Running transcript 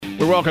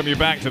welcome you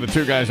back to the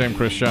Two Guys Named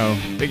Chris show.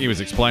 Biggie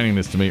was explaining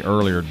this to me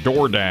earlier.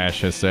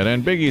 DoorDash has said,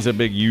 and Biggie's a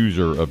big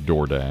user of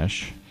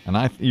DoorDash. And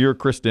your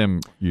Chris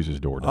Dim uses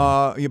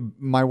DoorDash.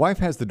 My wife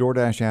has the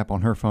DoorDash app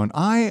on her phone.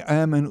 I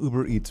am an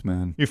Uber Eats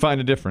man. You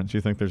find a difference?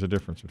 You think there's a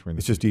difference between them?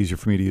 It's just easier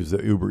for me to use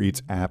the Uber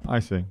Eats app. I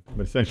see.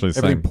 But essentially the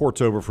Everything same. ports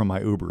over from my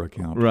Uber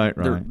account. Right.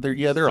 They're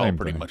all Same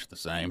pretty thing. much the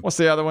same. What's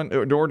the other one?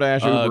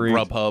 DoorDash, Uber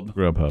Eats?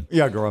 Grubhub.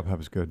 Yeah, Grubhub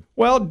is good.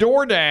 Well,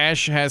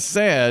 DoorDash has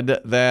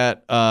said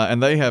that,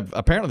 and they have,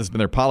 apparently this has been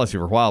their policy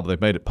for a while, but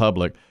they've made it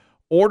public.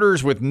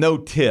 Orders with no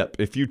tip,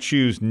 if you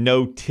choose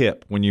no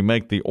tip when you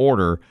make the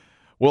order,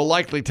 will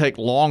likely take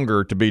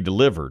longer to be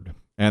delivered.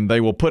 And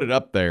they will put it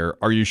up there.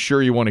 Are you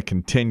sure you want to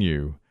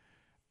continue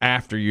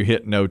after you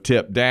hit no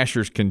tip?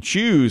 Dashers can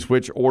choose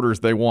which orders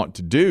they want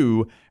to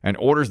do, and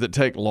orders that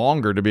take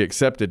longer to be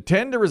accepted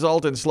tend to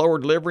result in slower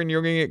delivery, and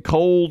you're going to get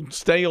cold,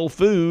 stale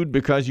food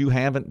because you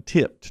haven't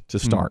tipped to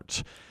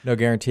start. No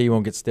guarantee you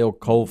won't get stale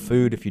cold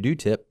food if you do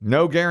tip.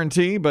 No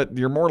guarantee, but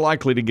you're more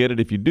likely to get it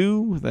if you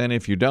do than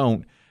if you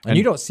don't. And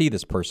you don't see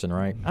this person,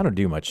 right? I don't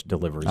do much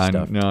delivery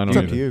stuff. No, I don't It's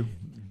up either. to you.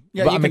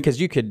 Yeah, But, because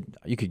you could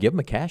give them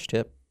a cash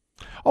tip.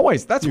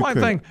 Always. That's You one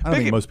could. thing. I don't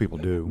think most people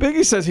do.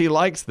 Biggie says he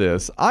likes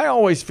this. I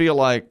always feel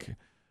like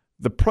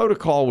the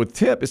protocol with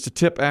tip is to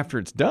tip after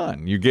it's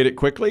done. You get it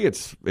quickly.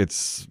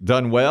 It's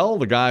done well.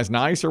 The guy's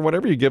nice or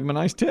whatever. You give him a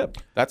nice tip.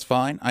 That's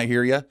fine. I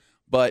hear you.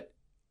 But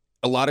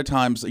a lot of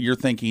times you're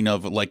thinking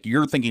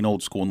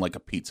old school in like a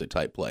pizza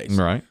type place.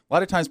 Right. A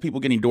lot of times people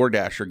getting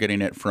DoorDash are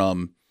getting it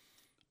from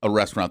a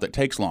restaurant that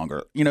takes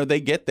longer. You know, they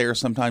get there.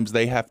 Sometimes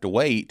they have to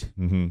wait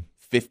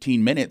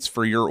 15 minutes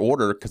for your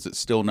order because it's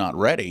still not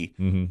ready.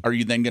 Are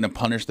you then going to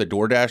punish the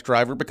DoorDash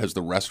driver because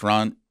the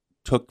restaurant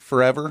took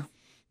forever?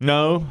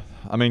 No.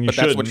 I mean, you But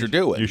shouldn't. that's what you're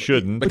doing. You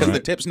shouldn't. Because Right. the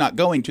tip's not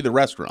going to the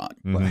restaurant.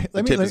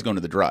 The tip is going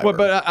to the driver. Well,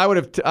 but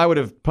I would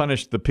have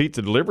punished the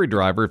pizza delivery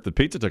driver if the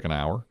pizza took an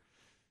hour.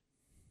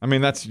 I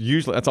mean, that's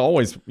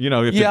always, if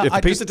the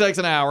pizza takes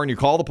an hour and you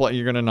call the place,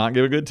 you're going to not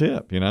give a good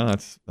tip. You know,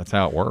 that's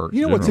how it works.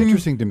 You know what's generally.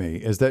 interesting to me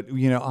is that,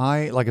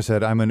 like I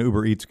said, I'm an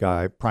Uber Eats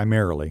guy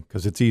primarily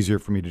because it's easier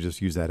for me to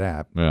just use that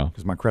app Yeah.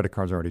 because my credit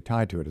card's already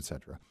tied to it, et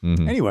cetera.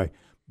 Anyway,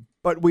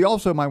 but we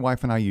also, my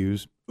wife and I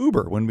use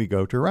Uber when we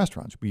go to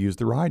restaurants. We use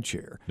the ride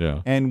share.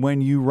 Yeah. And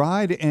when you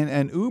ride in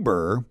an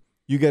Uber,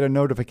 you get a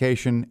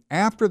notification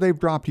after they've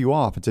dropped you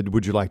off and said,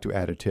 would you like to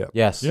add a tip?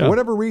 Yes. Yeah. For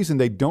whatever reason,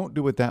 they don't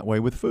do it that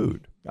way with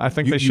food. I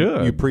think they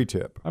should. You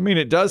pre-tip. I mean,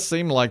 it does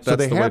seem like So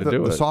that's they the way have to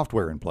do the it.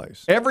 software in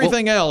place.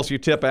 Everything else you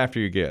tip after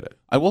you get it.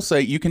 I will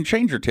say you can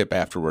change your tip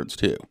afterwards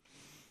too.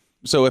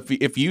 So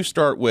if you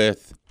start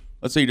with,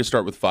 let's say you just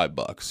start with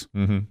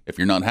 $5. If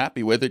you're not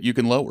happy with it, you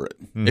can lower it.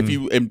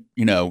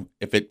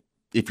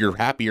 If you're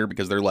happier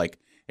because they're like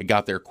it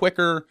got there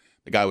quicker,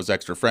 the guy was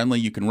extra friendly,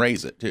 you can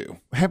raise it too.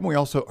 Haven't we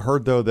also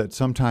heard, though, that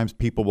sometimes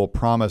people will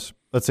promise,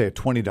 let's say, a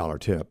 $20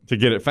 tip To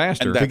get it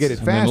faster. And to get it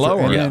and then faster,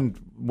 lower and it. then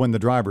when the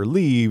driver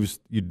leaves,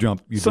 you drop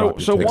your So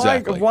tip. why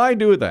Exactly. why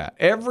do that?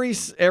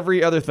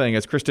 Every other thing,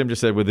 as Chris Tim just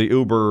said, with the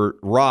Uber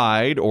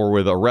ride or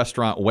with a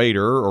restaurant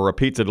waiter or a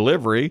pizza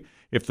delivery,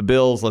 if the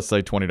bill's, let's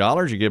say,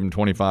 $20, you give them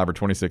 $25 or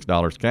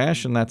 $26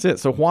 cash, and that's it.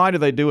 So why do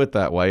they do it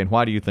that way, and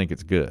why do you think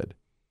it's good?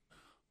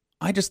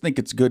 I just think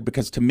it's good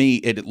because to me,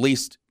 it at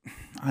least,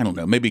 I don't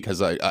know, maybe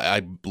because I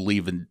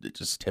believe in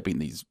just tipping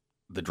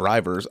the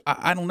drivers.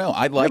 I don't know.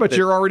 I like But that,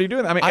 you're already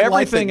doing that. I mean, I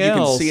like that everything you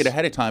else. can see it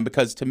ahead of time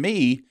because to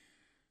me,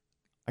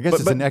 I guess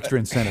it's an extra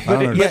incentive. I But,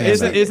 don't understand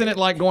that. isn't it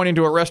like going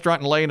into a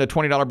restaurant and laying a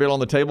 $20 bill on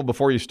the table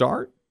before you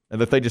start,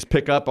 and that they just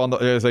pick up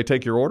as they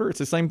take your order? It's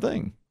the same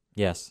thing.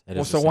 Yes. It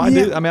Well, is so the why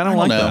same. do? I mean, I don't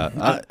like know.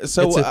 that. It's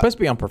supposed to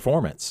be on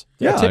performance.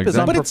 Yeah, The tip is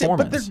on exactly.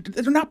 performance.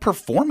 they're not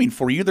performing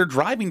for you. They're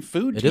driving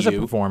food It to is a you.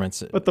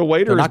 performance. But the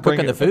waiter They're is not cooking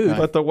bringing the food.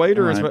 But the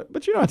waiter is. All right.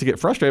 But you don't have to get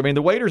frustrated. I mean,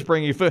 the waiter's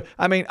bringing you food.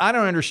 I mean, I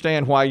don't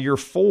understand why you're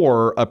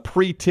for a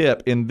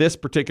pre-tip in this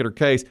particular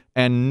case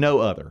and no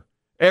other.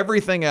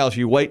 Everything else,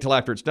 you wait till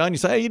after it's done. You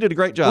say, "Hey, you did a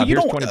great job. Well, you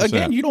Here's don't. 20%."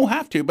 Again, you don't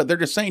have to, but they're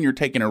just saying you're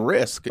taking a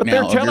risk. But now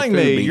they're of your telling food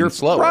me being you're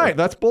slower. right.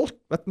 That's bullshit.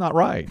 That's not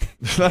right.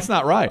 That's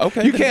not right.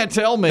 Okay, you then- can't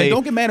tell me. Then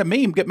don't get mad at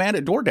me. Get mad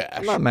at DoorDash.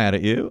 I'm not mad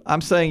at you. I'm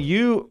saying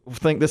you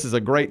think this is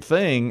a great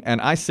thing, and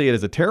I see it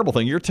as a terrible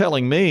thing. You're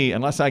telling me,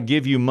 unless I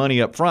give you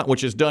money up front,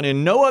 which is done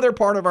in no other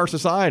part of our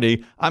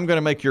society, I'm going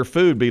to make your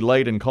food be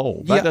late and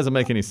cold. That Yeah. doesn't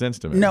make any sense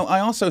to me. No, I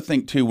also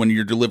think too when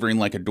you're delivering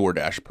like a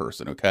DoorDash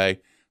person,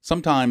 okay?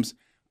 Sometimes,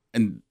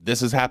 and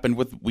this has happened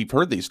we've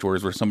heard these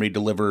stories where somebody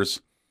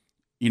delivers,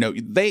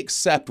 they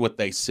accept what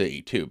they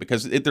see too,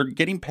 because if they're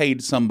getting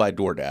paid some by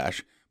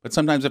DoorDash, but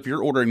sometimes if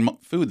you're ordering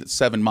food that's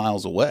 7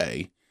 miles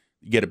away,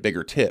 you get a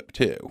bigger tip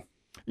too.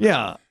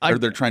 Yeah. Or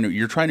you're trying to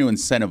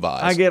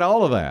incentivize. I get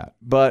all of that.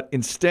 But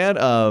instead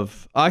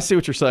of, I see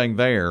what you're saying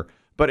there,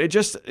 but it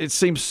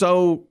seems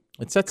so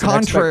It sets an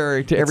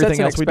contrary to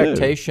everything else we do.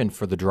 expectation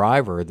for the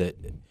driver that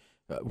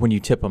when you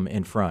tip them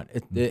in front,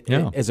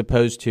 as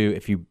opposed to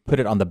if you put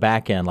it on the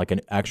back end like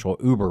an actual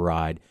Uber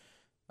ride.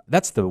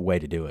 That's the way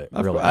to do it,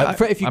 really.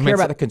 If you care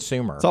about the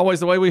consumer. It's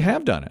always the way we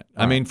have done it.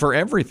 I mean, for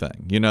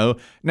everything,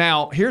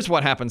 Now, here's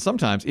what happens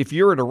sometimes. If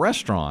you're at a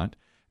restaurant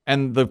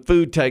and the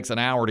food takes an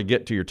hour to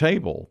get to your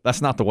table,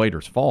 that's not the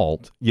waiter's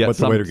fault. Yet But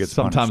the waiter gets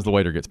sometimes punished. the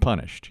waiter gets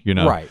punished, you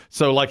know? Right.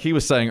 So like he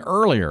was saying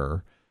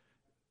earlier,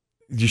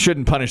 you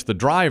shouldn't punish the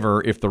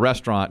driver if the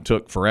restaurant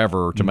took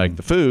forever to make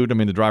the food. I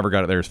mean, the driver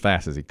got it there as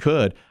fast as he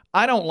could.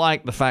 I don't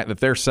like the fact that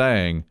they're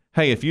saying,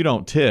 hey, if you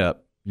don't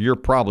tip, you're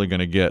probably going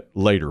to get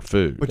later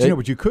food. But you know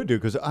what you could do?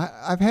 Because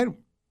I've had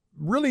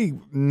really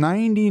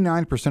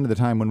 99% of the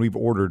time when we've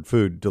ordered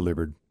food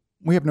delivered,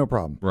 we have no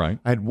problem. Right.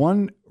 I had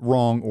one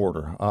wrong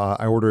order.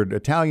 I ordered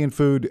Italian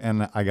food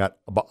and I got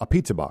a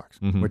pizza box,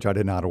 which I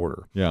did not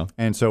order. Yeah.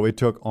 And so it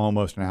took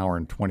almost an hour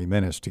and 20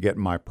 minutes to get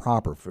my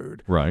proper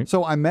food. Right.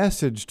 So I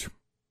messaged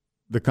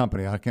the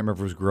company. I can't remember if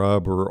it was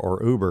Grub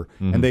or Uber,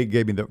 and they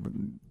gave me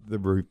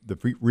the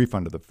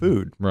refund of the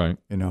food. Right.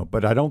 You know,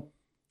 but I don't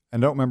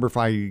remember if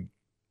I.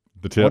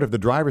 The tip. What if the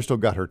driver still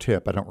got her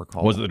tip? I don't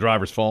recall. Was it the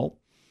driver's fault?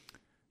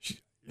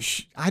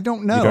 I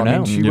don't know. You don't I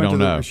mean, know. she You went don't to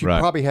the, know, She right.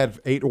 probably had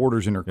 8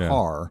 orders in her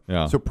car.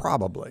 Yeah. So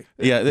probably.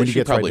 Yeah, when she you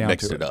get probably right down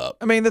mixed to it up.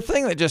 I mean, the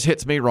thing that just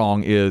hits me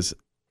wrong is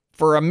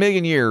for a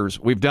million years,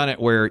 we've done it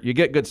where you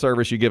get good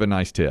service, you give a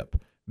nice tip.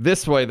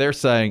 This way, they're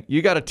saying,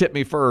 you got to tip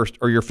me first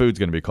or your food's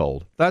going to be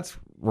cold. That's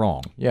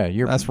wrong. Yeah,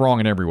 That's wrong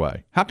in every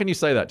way. How can you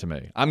say that to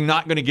me? I'm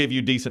not going to give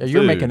you decent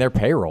you're food. making their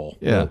payroll.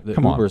 Yeah, the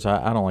come on. Ubers,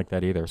 I don't like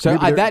that either. So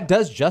that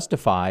does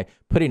justify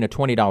putting a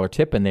 $20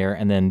 tip in there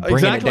and then bringing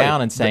Exactly. it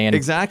down and saying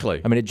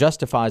Exactly. I mean, it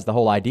justifies the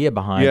whole idea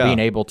behind Yeah. being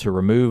able to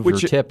remove your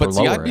tip or but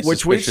see, lower I'd be it.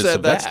 Which we've suspicious said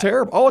of that's that.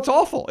 terrible. Oh, it's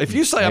awful. If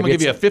you say I'm going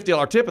Maybe to give you a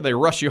 $50 tip and they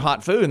rush you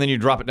hot food and then you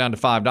drop it down to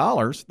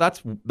 $5,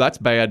 that's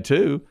bad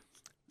too.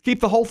 Keep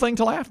the whole thing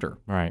till after.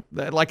 Right.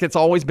 Like it's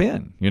always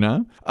been, you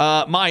know?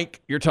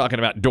 Mike, you're talking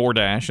about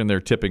DoorDash and their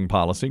tipping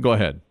policy. Go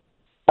ahead.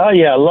 Oh,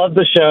 yeah. Love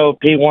the show.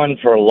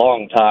 P1 for a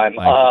long time.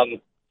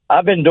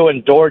 I've been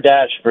doing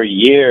DoorDash for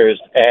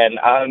years,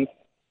 and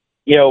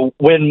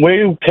when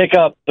we pick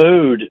up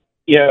food,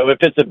 if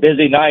it's a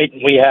busy night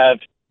and we have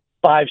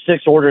 5,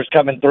 6 orders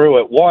coming through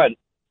at once,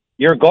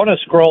 you're going to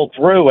scroll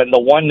through, and the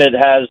one that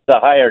has the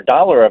higher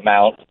dollar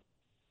amount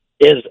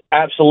is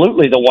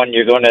absolutely the one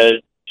you're going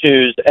to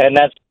choose, and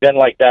that's been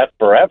like that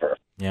forever.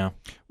 Yeah.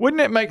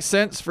 Wouldn't it make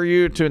sense for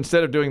you to,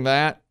 instead of doing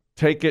that,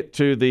 take it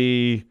to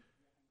the,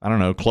 I don't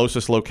know,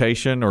 closest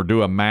location or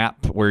do a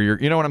map where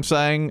you know what I'm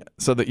saying?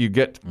 So that you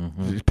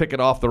you pick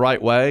it off the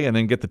right way and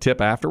then get the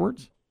tip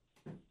afterwards?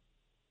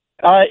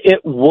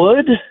 It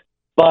would,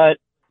 but,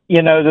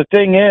 the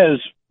thing is,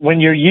 when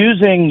you're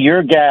using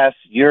your gas,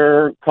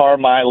 your car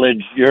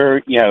mileage,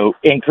 your,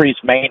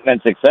 increased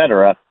maintenance, et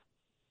cetera,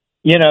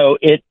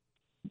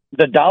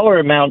 the dollar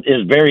amount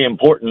is very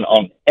important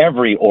on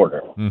every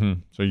order. Mm-hmm.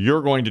 So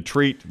you're going to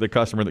treat the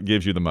customer that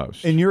gives you the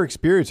most. In your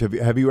experience,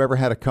 have you ever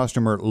had a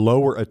customer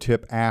lower a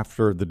tip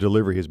after the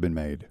delivery has been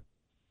made?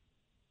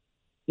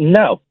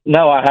 No,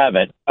 I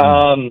haven't.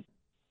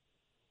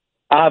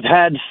 I've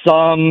had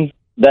some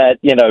that,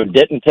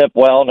 didn't tip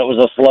well and it was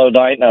a slow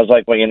night and I was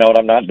like, well, you know what,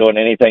 I'm not doing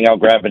anything. I'll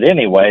grab it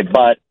anyway.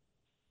 But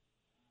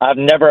I've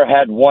never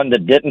had one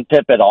that didn't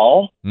tip at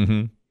all.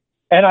 Mm-hmm.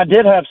 And I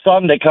did have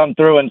some that come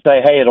through and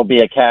say, hey, it'll be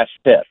a cash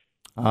tip.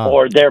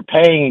 Or they're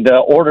paying the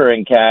order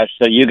in cash,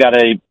 so you got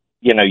to,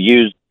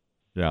 use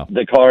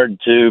the card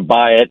to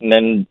buy it, and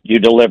then you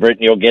deliver it, and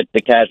you'll get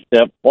the cash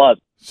tip plus.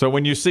 So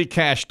when you see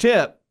cash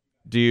tip,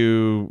 do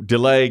you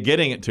delay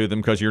getting it to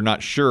them because you're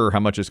not sure how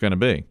much it's going to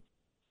be?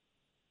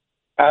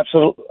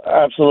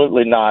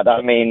 Absolutely not.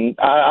 I mean,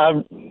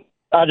 I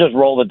just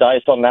roll the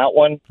dice on that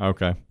one.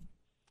 Okay.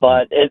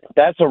 But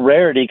that's a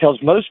rarity because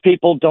most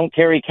people don't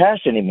carry cash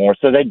anymore,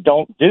 so they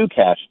don't do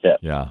cash tips.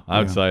 Yeah, I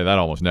would say that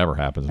almost never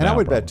happens. And now, I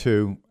would probably. bet,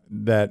 too,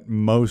 that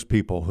most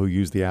people who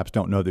use the apps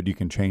don't know that you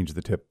can change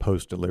the tip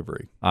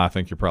post-delivery. I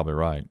think you're probably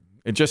right.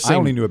 It just I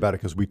only knew about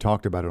it because we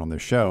talked about it on the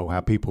show, how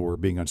people were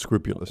being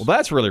unscrupulous. Well,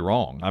 that's really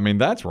wrong. I mean,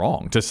 that's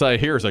wrong to say,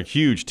 here's a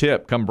huge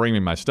tip, come bring me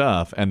my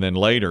stuff, and then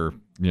later,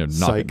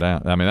 knock it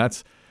down. I mean,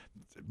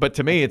 but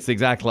to me, it's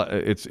exactly,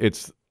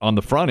 it's on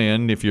the front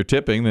end. If you're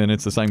tipping, then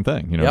it's the same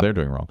thing. They're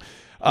doing wrong.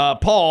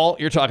 Paul,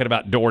 you're talking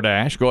about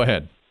DoorDash. Go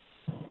ahead.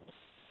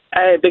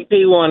 Hey, Big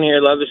P1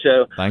 here. Love the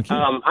show. Thank you.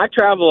 I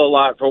travel a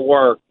lot for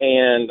work,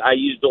 and I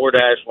use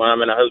DoorDash when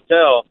I'm in a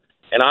hotel.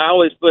 And I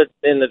always put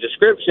in the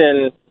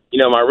description,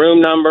 my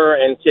room number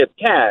and tip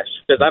cash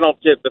because I don't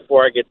tip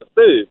before I get the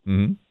food.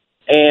 Mm-hmm.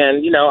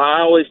 And, I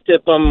always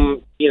tip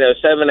them,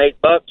 $7-8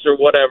 or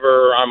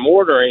whatever I'm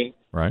ordering.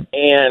 Right.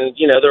 And,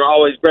 they're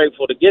always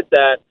grateful to get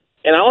that.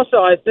 And also,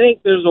 I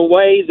think there's a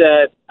way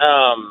that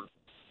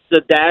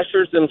the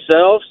Dashers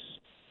themselves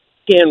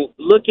can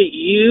look at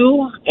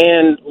you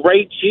and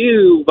rate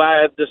you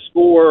by the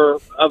score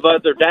of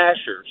other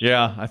Dashers.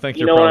 Yeah, I think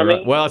You you're know what probably I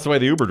mean? right. Well, that's the way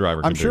the Uber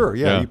driver can I'm do sure, it.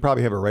 yeah, you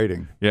probably have a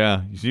rating.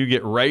 Yeah, so you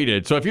get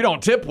rated. So if you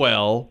don't tip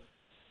well,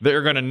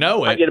 they're going to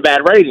know it. I get a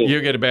bad rating.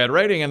 You get a bad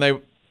rating, and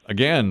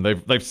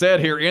they've said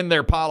here in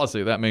their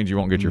policy that means you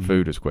won't get your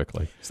food as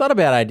quickly. It's not a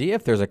bad idea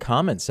if there's a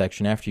comment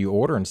section after you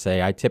order and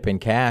say, I tip in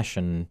cash.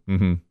 And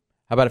how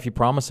about if you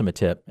promise them a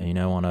tip,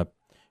 on a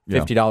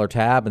 $50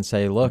 tab and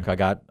say, look, I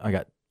got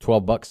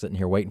 $12 sitting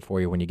here waiting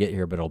for you when you get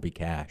here, but it'll be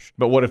cash.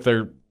 But what if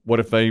they're what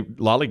if they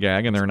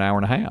lollygag and they're an hour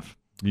and a half?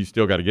 You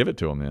still got to give it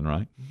to them then,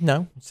 right?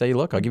 No. Say,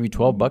 look, I'll give you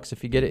 $12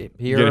 if you get it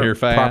here, Get it here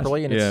fast.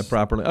 properly. And yeah,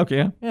 properly.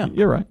 Okay, yeah.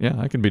 You're right. Yeah,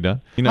 that can be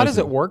done. How does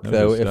it work,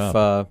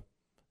 though,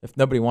 if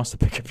nobody wants to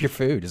pick up your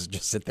food? Does it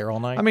just sit there all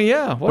night? I mean,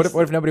 yeah. What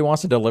if nobody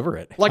wants to deliver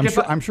it? Like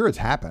I'm sure it's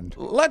happened.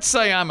 Let's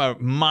say I'm a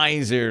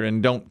miser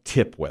and don't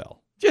tip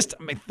well. Just,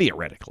 I mean,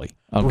 theoretically.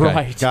 Okay.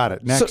 Right. Got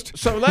it. Next.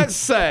 So let's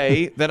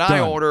say that I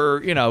order,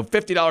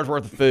 $50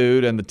 worth of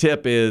food and the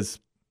tip is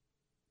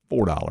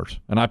 $4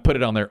 and I put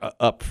it on there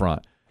up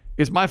front.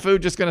 Is my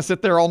food just going to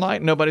sit there all night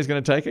and nobody's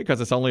going to take it because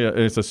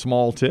it's a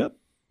small tip?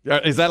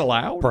 Is that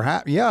allowed?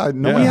 Perhaps. Yeah.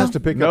 Nobody has to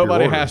pick up your order.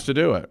 Nobody has to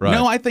do it, right?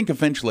 No, I think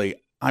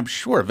I'm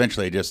sure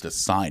eventually they just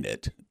assign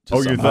it to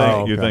you think?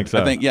 okay. You think so?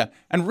 I think, yeah.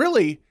 And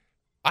really,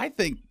 I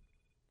think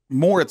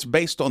more it's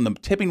based on the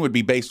tipping would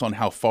be based on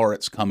how far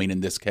it's coming in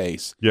this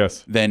case.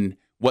 Yes. Than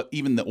what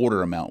even the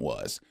order amount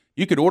was.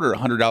 You could order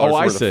 $100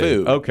 worth of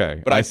food.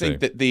 Okay. But I think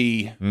that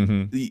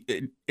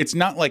it's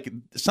not like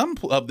some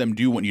of them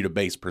do want you to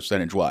base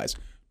percentage wise.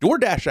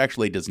 DoorDash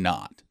actually does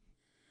not.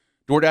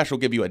 DoorDash will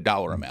give you a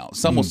dollar amount.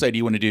 Some will say, do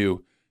you want to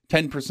do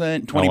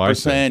 10%,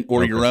 20%,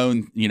 or your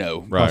own,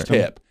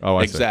 tip? Oh,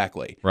 I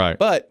exactly. See. Right.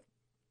 But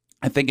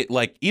I think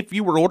if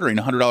you were ordering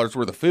 $100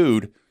 worth of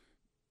food,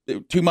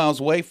 2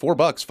 miles away,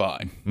 $4,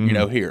 fine.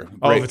 Here.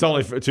 Oh, if it's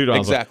only $2.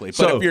 Exactly.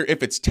 So, but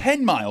if it's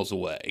 10 miles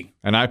away,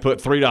 and I put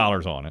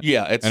 $3 on it,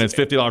 and it's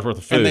 $50 worth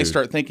of food, and they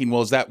start thinking,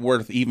 well, is that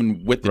worth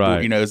even with the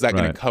is that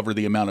going to cover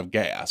the amount of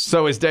gas?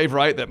 So is Dave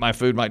right that my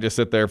food might just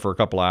sit there for a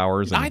couple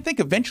hours? I think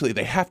eventually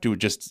they have to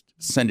just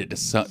send it to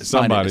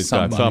somebody's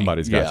got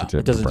to tip.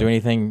 It doesn't do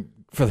anything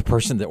for the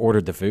person that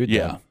ordered the food.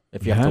 Yeah. Then.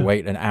 If you have to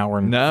wait an hour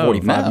and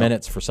 45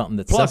 minutes for something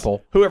that's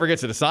simple. Whoever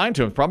gets it assigned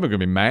to them is probably going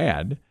to be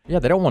mad. Yeah,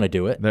 they don't want to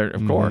do it.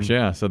 Of course,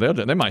 yeah. So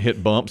they might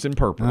hit bumps on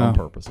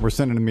purpose. We're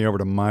sending me over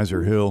to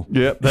Miser Hill.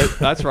 Yep,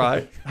 that's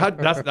right.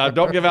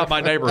 Don't give out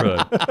my neighborhood.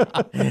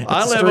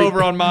 I live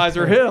over on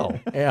Miser Hill.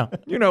 Yeah.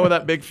 You know, with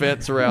that big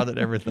fence around it and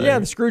everything. Yeah,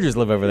 the Scrooges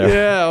live over there.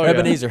 Yeah.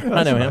 Ebenezer.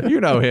 I know him.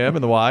 You know him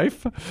and the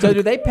wife. So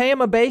do they pay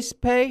him a base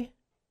pay?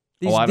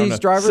 These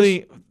drivers?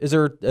 See, is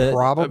there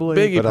probably?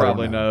 Biggie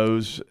probably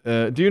knows.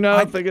 Do you know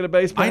if they get a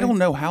base pay? I don't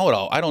know how at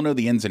all. I don't know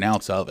the ins and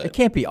outs of it. It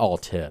can't be all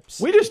tips.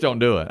 We just don't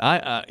do it.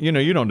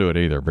 You don't do it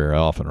either very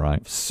often,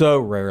 right? So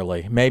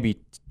rarely, maybe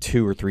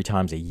 2 or 3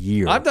 times a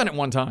year. I've done it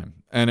one time,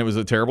 and it was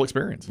a terrible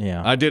experience.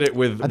 Yeah, I did it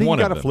with. I think one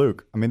you got of a them.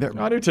 fluke. I mean,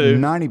 I do too.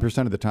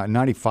 90% of the time,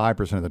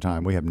 95% of the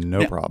time, we have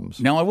no problems.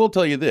 Now I will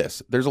tell you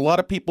this: there's a lot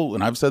of people,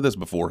 and I've said this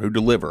before, who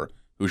deliver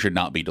who should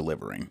not be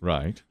delivering.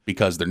 Right.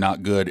 Because they're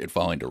not good at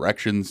following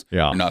directions.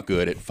 Yeah. They're not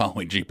good at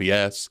following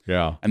GPS.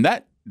 Yeah. And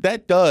that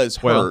does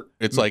hurt.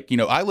 It's like,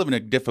 I live in a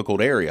difficult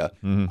area.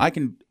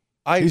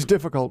 He's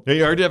difficult.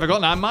 You're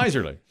difficult, and I'm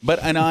miserly. You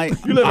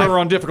live over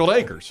on difficult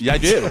acres. Yeah, I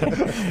do. But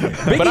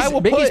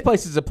Biggie's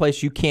place is a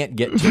place you can't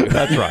get to.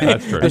 That's right.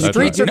 That's true. The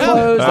streets are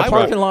closed. The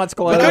parking lot's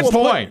closed. Good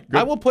point.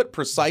 I will put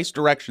precise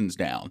directions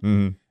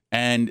down,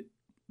 and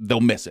they'll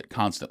miss it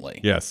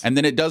constantly. Yes. And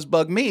then it does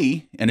bug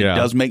me, and it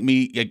does make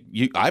me.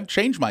 I've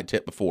changed my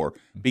tip before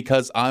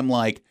because I'm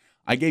like,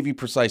 I gave you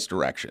precise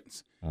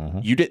directions.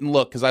 You didn't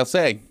look, because I'll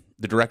say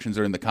the directions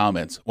are in the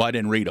comments. Well, I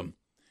didn't read them.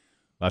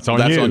 That's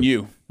on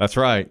you. That's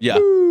right. Yeah.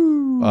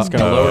 It's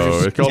going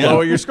to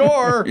lower your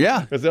score.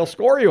 Yeah. Because they'll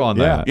score you on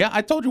that. Yeah,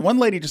 I told you one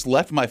lady just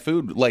left my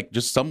food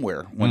just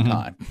somewhere one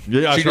time.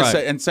 Yeah, she that's just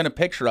right. sent a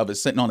picture of it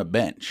sitting on a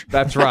bench.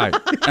 That's right.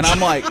 And I'm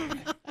like,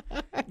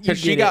 because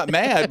she got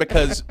mad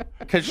because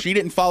she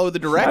didn't follow the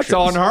directions. That's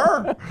on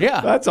her.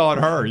 Yeah. That's on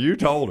her. You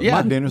told her. Yeah.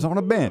 My dinner's on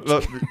a bench.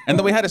 And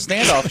then we had a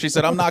standoff. She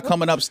said, I'm not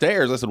coming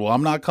upstairs. I said, well,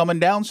 I'm not coming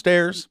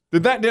downstairs.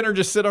 Did that dinner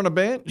just sit on a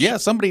bench? Yeah,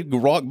 somebody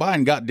walked by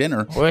and got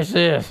dinner. What's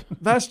this?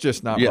 That's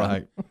just not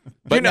right.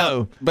 But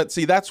but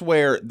see,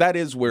 that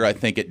is where I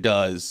think it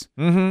does.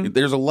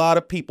 There's a lot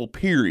of people,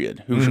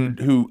 period,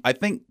 who I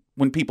think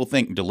when people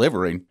think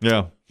delivering,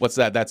 what's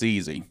that? That's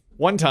easy.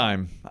 One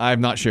time, I have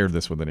not shared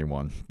this with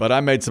anyone, but I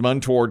made some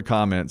untoward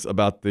comments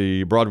about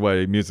the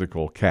Broadway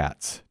musical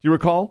Cats. Do you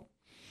recall?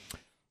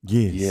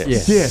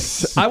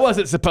 Yes. I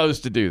wasn't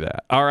supposed to do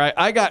that. All right.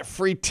 I got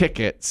free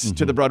tickets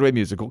to the Broadway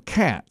musical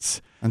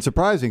Cats. And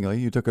surprisingly,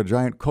 you took a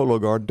giant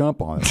Cologuard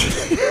dump on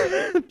it.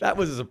 That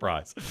was a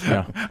surprise.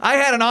 Yeah. I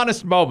had an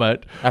honest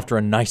moment. After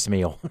a nice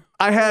meal.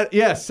 I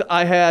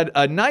had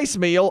a nice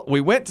meal.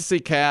 We went to see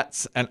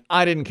Cats, and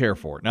I didn't care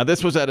for it. Now,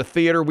 this was at a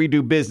theater we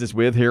do business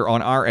with here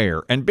on our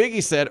air. And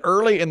Biggie said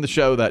early in the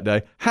show that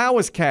day, how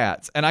was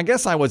Cats? And I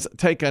guess I was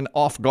taken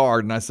off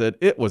guard, and I said,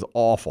 it was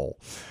awful.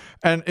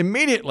 And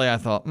immediately I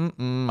thought,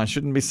 I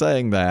shouldn't be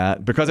saying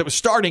that because it was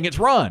starting its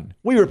run.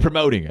 We were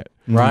promoting it.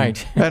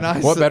 Right. And I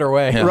what said, better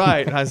way?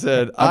 Right. I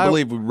said, I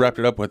believe we wrapped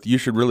it up with, you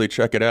should really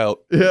check it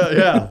out.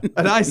 Yeah.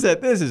 And I said,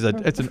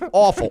 it's an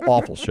awful,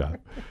 awful show.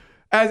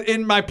 As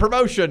in my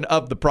promotion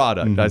of the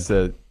product, I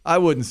said, I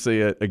wouldn't see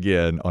it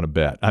again on a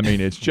bet. I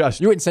mean, it's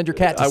just you wouldn't send your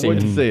cat to see it. I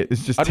wouldn't see it.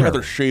 It's just I'd terrible.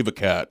 rather shave a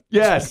cat.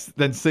 Yes,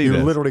 than see You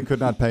this. literally could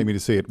not pay me to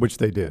see it, which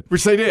they did.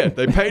 Which they did.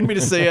 They paid me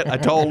to see it. I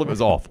told them it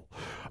was awful.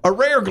 A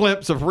rare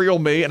glimpse of real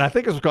me, and I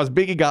think it was because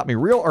Biggie got me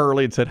real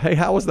early and said, hey,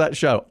 how was that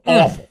show?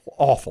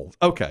 Awful.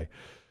 Okay.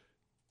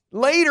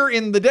 Later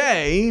in the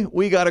day,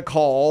 we got a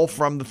call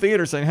from the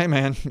theater saying, hey,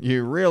 man,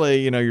 you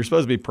really, you're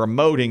supposed to be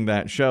promoting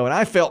that show. And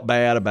I felt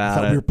bad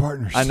about it. We were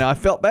partners. I know. I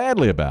felt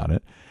badly about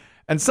it.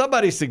 And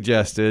somebody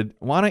suggested,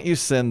 why don't you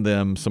send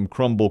them some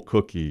crumble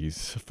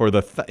cookies for the,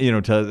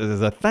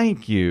 as a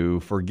thank you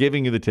for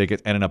giving you the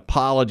tickets and an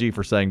apology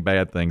for saying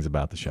bad things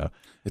about the show.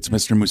 It's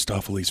Mr.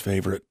 Mustafali's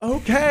favorite.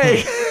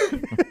 Okay.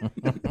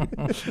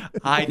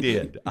 I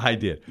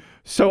did.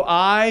 So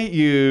I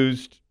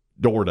used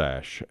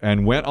DoorDash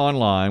and went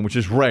online, which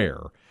is rare.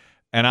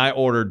 And I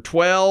ordered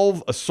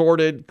 12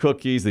 assorted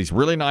cookies, these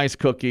really nice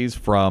cookies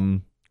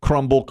from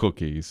Crumble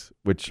Cookies,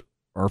 which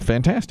are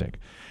fantastic.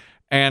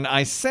 And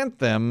I sent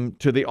them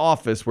to the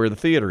office where the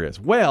theater is.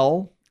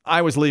 Well,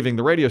 I was leaving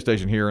the radio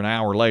station here an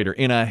hour later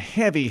in a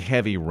heavy,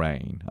 heavy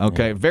rain.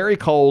 Okay, very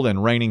cold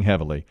and raining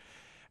heavily.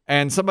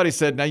 And somebody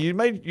said, now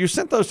you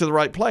sent those to the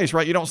right place,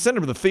 right? You don't send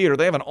them to the theater.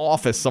 They have an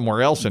office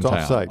somewhere else in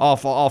town.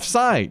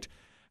 Off-site.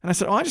 And I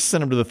said, I just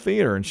sent them to the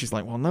theater. And she's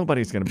like, well,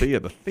 nobody's going to be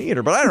at the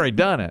theater. But I'd already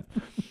done it.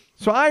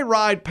 So I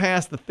ride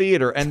past the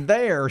theater, and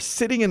there,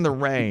 sitting in the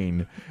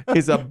rain,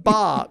 is a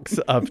box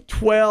of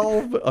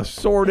 12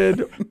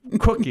 assorted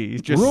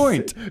cookies. Just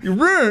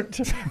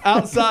ruined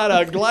outside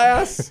a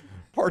glass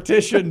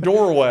partition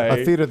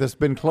doorway. A theater that's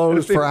been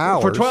closed for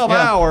hours. For 12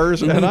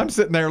 hours, and I'm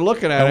sitting there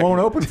looking at it. It won't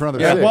open for another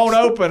 6. It won't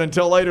open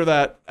until later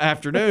that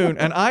afternoon,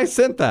 and I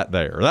sent that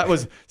there. That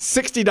was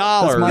 $60.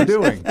 That's my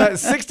doing.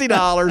 That's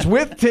 $60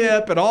 with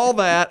tip and all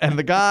that, and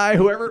the guy,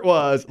 whoever it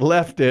was,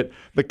 left the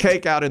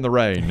cake out in the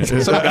rain.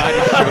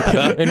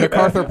 In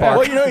MacArthur Park.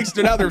 Well, he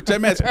stood out there for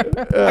 10 minutes.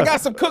 I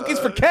got some cookies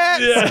for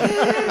cats.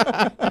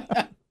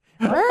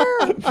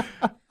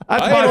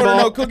 That's I didn't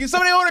order no cookies.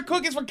 Somebody ordered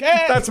cookies for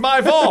cats. That's my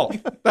fault.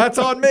 That's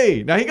on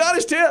me. Now, he got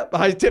his tip.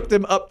 I tipped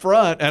him up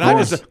front, and I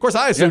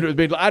assumed it would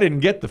be, I didn't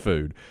get the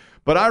food.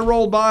 But I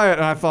rolled by it,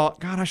 and I thought,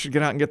 God, I should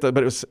get out and get but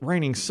it was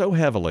raining so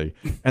heavily.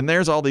 And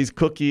there's all these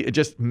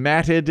just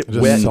matted,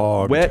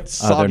 wet,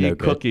 soggy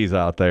cookies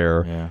out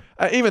there.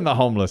 Yeah. Even the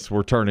homeless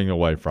were turning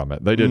away from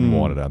it. They didn't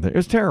want it out there. It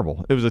was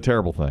terrible. It was a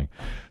terrible thing.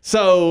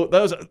 So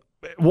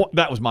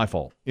that was my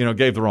fault.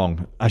 Gave the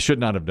wrong. I should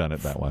not have done it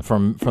that way.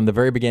 From the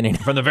very beginning.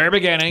 From the very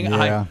beginning,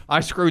 yeah.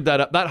 I screwed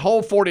that up. That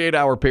whole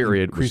 48-hour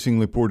period.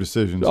 Increasingly poor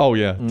decisions. Oh,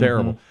 yeah.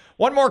 Terrible.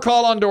 One more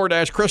call on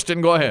DoorDash.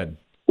 Kristen, go ahead.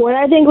 What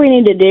I think we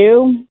need to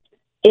do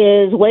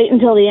is wait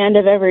until the end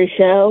of every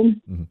show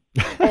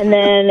and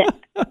then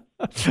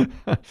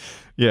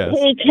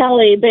pay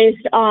Kelly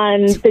based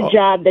on the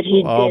job that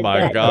he did. Oh,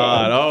 my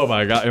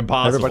God.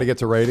 Impossible. Everybody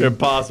gets a rating.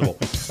 Impossible.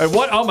 And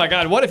oh, my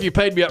God. What if you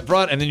paid me up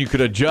front and then you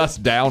could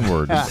adjust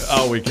downward?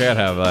 Oh, we can't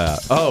have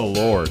that. Oh,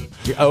 Lord.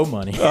 You owe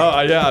money.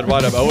 Oh, yeah. I'd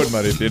wind up owing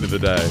money at the end of the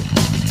day.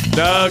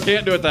 No,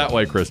 can't do it that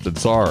way, Kristen.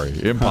 Sorry.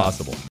 Impossible.